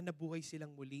marami na nabuhay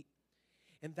silang muli.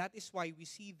 And that is why we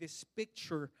see this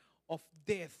picture of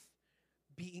death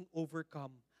being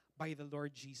overcome by the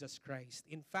Lord Jesus Christ.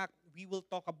 In fact, we will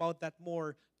talk about that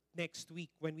more next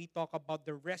week when we talk about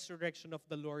the resurrection of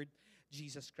the Lord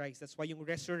Jesus Christ. That's why yung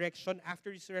resurrection,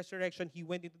 after his resurrection, he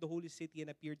went into the holy city and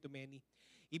appeared to many.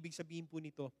 Ibig sabihin po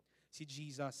nito, si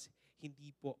Jesus,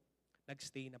 hindi po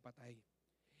nagstay na patay.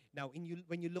 Now,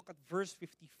 when you look at verse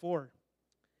 54,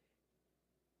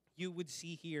 you would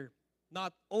see here,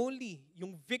 not only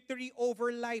yung victory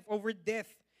over life, over death,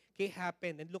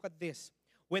 happened. And look at this.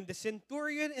 When the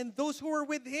centurion and those who were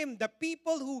with him, the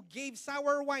people who gave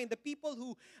sour wine, the people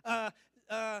who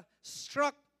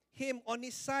struck him on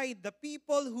his side, the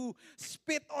people who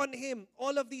spit on him,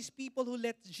 all of these people who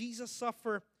let Jesus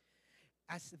suffer,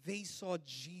 as they saw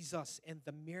Jesus and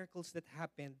the miracles that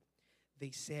happened,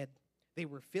 they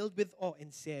were filled with awe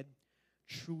and said,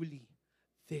 truly,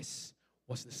 this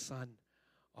was the Son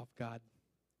of God.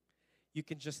 You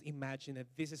can just imagine that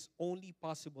this is only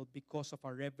possible because of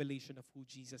our revelation of who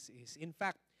Jesus is. In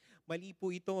fact, mali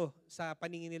po ito sa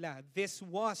paningin nila. This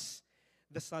was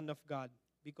the Son of God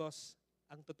because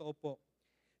ang totoo po,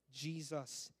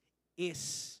 Jesus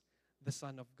is the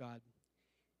Son of God.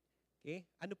 Okay?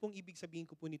 Ano pong ibig sabihin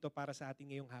ko po nito para sa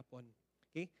atin ngayong hapon?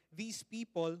 Okay? These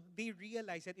people, they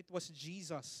realized that it was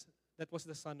Jesus that was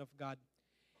the Son of God.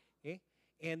 Okay?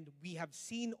 And we have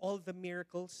seen all the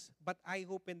miracles, but I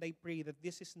hope and I pray that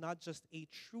this is not just a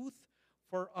truth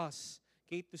for us,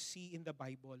 okay, to see in the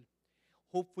Bible.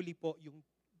 Hopefully po, yung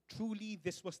truly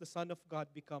this was the Son of God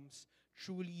becomes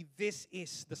truly this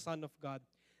is the Son of God,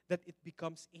 that it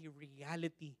becomes a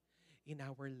reality in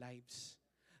our lives.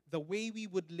 The way we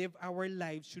would live our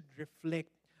lives should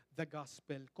reflect the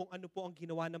gospel, kung ano po ang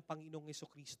ginawa ng Panginoong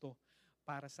Jesucristo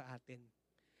para sa atin.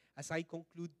 As I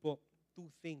conclude po, 2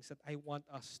 things that I want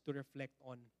us to reflect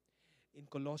on. In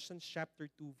Colossians chapter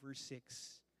 2, verse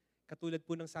 6, katulad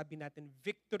po ng sabi natin,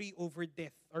 victory over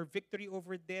death,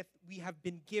 we have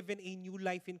been given a new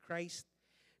life in Christ.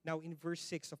 Now in verse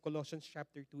 6 of Colossians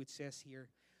chapter 2, it says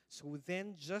here, so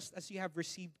then, just as you have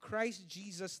received Christ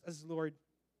Jesus as Lord,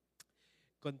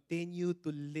 continue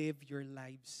to live your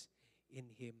lives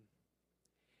in Him.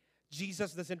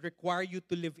 Jesus doesn't require you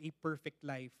to live a perfect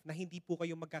life, na hindi po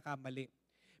kayo magkakamali.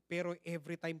 Pero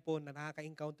every time po na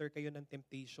nakaka-encounter kayo ng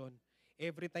temptation,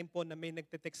 every time po na may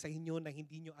nagte-text sa inyo na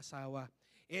hindi nyo asawa,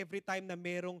 every time na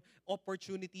merong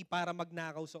opportunity para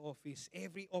magnakaw sa office,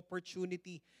 every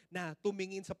opportunity na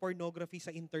tumingin sa pornography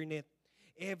sa internet,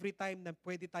 every time na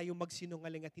pwede tayo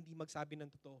magsinungaling at hindi magsabi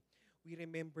ng totoo, we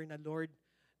remember na, Lord,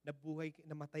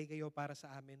 namatay kayo para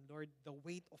sa amin. Lord, the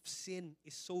weight of sin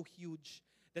is so huge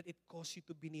that it caused you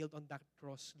to be nailed on that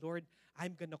cross. Lord,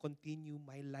 I'm gonna continue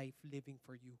my life living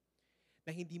for you.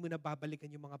 Na hindi mo na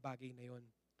babalikan yung mga bagay na yon.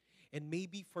 And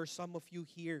maybe for some of you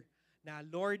here, na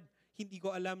Lord, hindi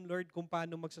ko alam, Lord, kung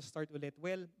paano magsa-start ulit.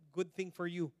 Well, good thing for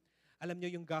you. Alam nyo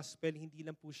yung gospel, hindi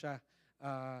lang po siya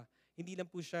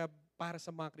para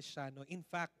sa mga Kristiyano. In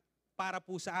fact, para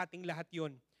po sa ating lahat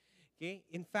yon. Okay?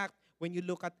 In fact, when you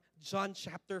look at John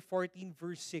chapter 14,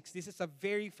 verse 6, this is a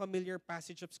very familiar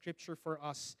passage of Scripture for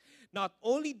us. Not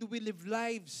only do we live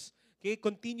lives, okay,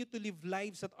 continue to live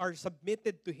lives that are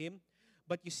submitted to Him,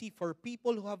 But you see, for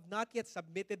people who have not yet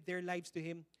submitted their lives to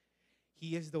Him,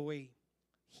 He is the way.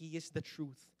 He is the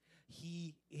truth.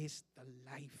 He is the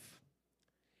life.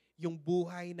 Yung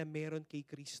buhay na meron kay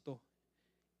Kristo,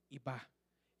 iba.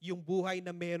 Yung buhay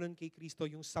na meron kay Kristo,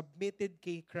 yung submitted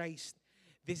kay Christ,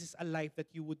 this is a life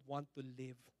that you would want to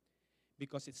live.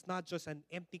 Because it's not just an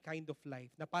empty kind of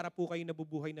life na para po kayo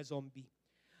nabubuhay na zombie.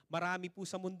 Marami po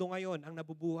sa mundo ngayon ang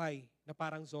nabubuhay na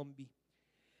parang zombie.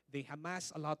 They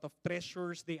amass a lot of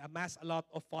treasures. They amass a lot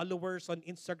of followers on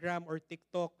Instagram or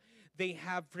TikTok. They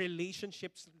have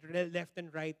relationships left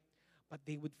and right, but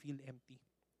they would feel empty.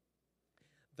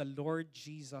 The Lord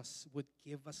Jesus would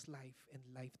give us life and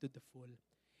life to the full.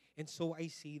 And so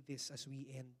I say this as we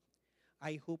end.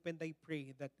 I hope and I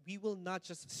pray that we will not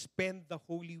just spend the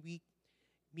Holy Week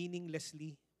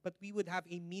meaninglessly, but we would have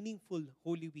a meaningful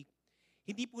Holy Week.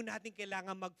 Hindi po natin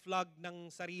kailangan mag-flog ng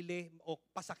sarili o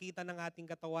pasakitan ng ating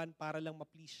katawan para lang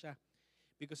ma-please siya.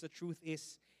 Because the truth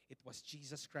is, it was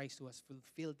Jesus Christ who has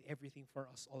fulfilled everything for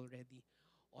us already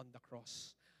on the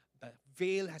cross. The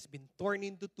veil has been torn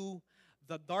into two.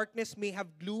 The darkness may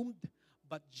have gloomed,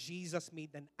 but Jesus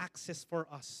made an access for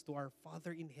us to our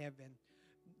Father in heaven.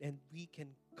 And we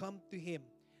can come to Him,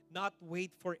 not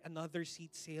wait for another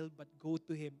seat sale, but go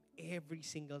to Him every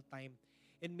single time.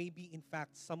 And maybe, in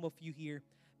fact, some of you here,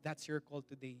 that's your call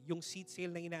today. Yung seat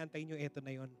sale na inaantay nyo, eto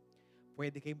na yon.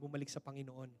 Pwede kayong bumalik sa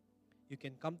Panginoon. You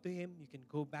can come to Him, you can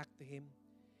go back to Him.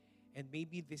 And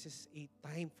maybe this is a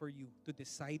time for you to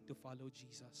decide to follow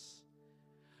Jesus.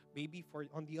 Maybe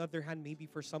on the other hand, maybe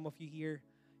for some of you here,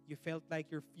 you felt like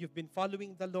you've been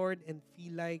following the Lord and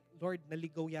feel like, Lord,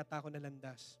 naligaw yata ako na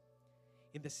landas.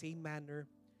 In the same manner,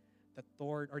 the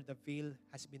veil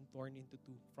has been torn into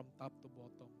two from top to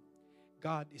bottom.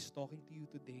 God is talking to you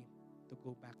today to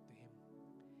go back to Him.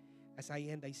 As I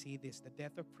end, I say this: the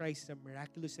death of Christ is a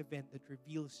miraculous event that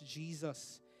reveals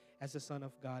Jesus as the Son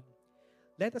of God.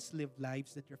 Let us live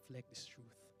lives that reflect this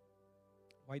truth.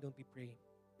 Why don't we pray?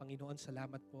 Panginoon,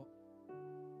 salamat po.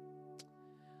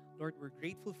 Lord, we're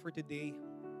grateful for today.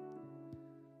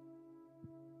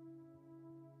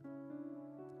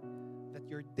 That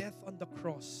your death on the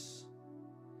cross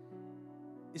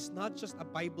is not just a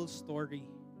Bible story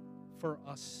for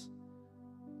us.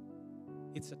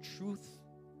 It's a truth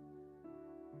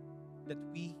that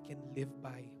we can live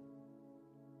by.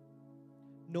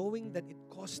 Knowing that it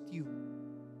cost you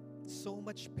so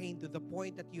much pain to the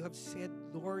point that you have said,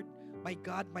 Lord, my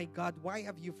God, why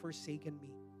have you forsaken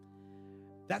me?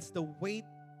 That's the weight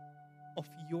of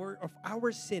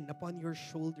our sin upon your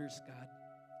shoulders, God,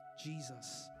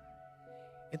 Jesus.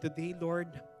 And today, Lord,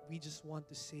 we just want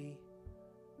to say,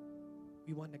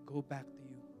 we want to go back to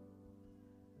you.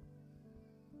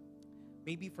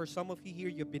 Maybe for some of you here,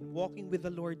 you've been walking with the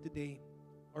Lord today,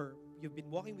 or you've been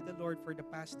walking with the Lord for the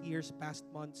past years, past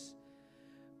months,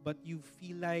 but you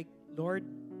feel like, Lord,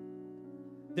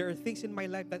 there are things in my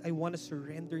life that I want to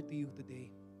surrender to you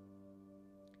today.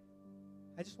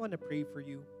 I just want to pray for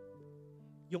you.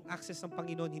 Yung access ng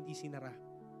Panginoon hindi sinara.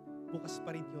 Bukas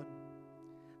pa rin yun.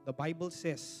 The Bible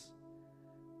says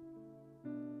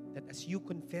that as you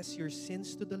confess your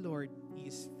sins to the Lord, He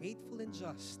is faithful and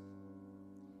just.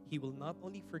 He will not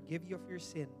only forgive you of your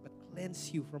sin, but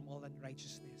cleanse you from all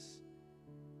unrighteousness.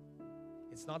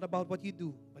 It's not about what you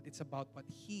do, but it's about what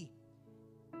He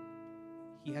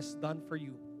has done for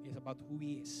you. It's about who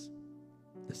He is,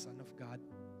 the Son of God.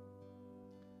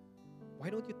 Why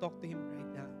don't you talk to Him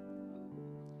right now?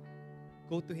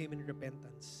 Go to Him in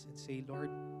repentance and say, Lord,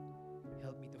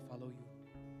 help me to follow you.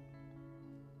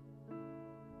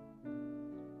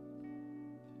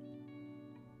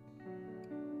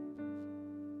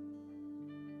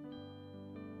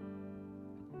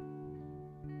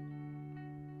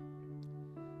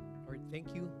 Lord,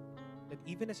 thank you that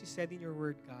even as you said in your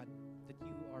word, God, that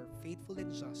you are faithful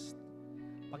and just.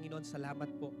 Panginoon,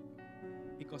 salamat po.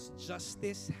 Because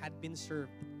justice had been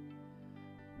served.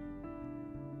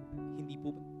 Hindi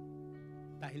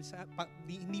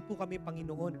po kami,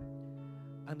 Panginoon,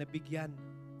 ang nabigyan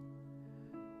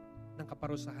ng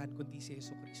kaparusahan, kundi si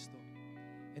Jesucristo.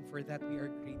 And for that, we are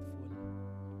grateful.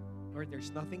 Lord, there's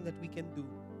nothing that we can do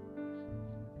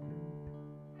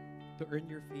to earn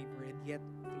your favor, and yet,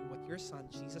 through what your Son,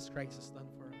 Jesus Christ, has done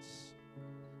for us,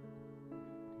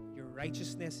 your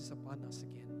righteousness is upon us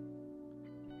again.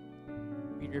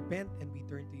 We repent and we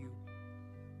turn to you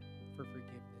for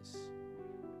forgiveness.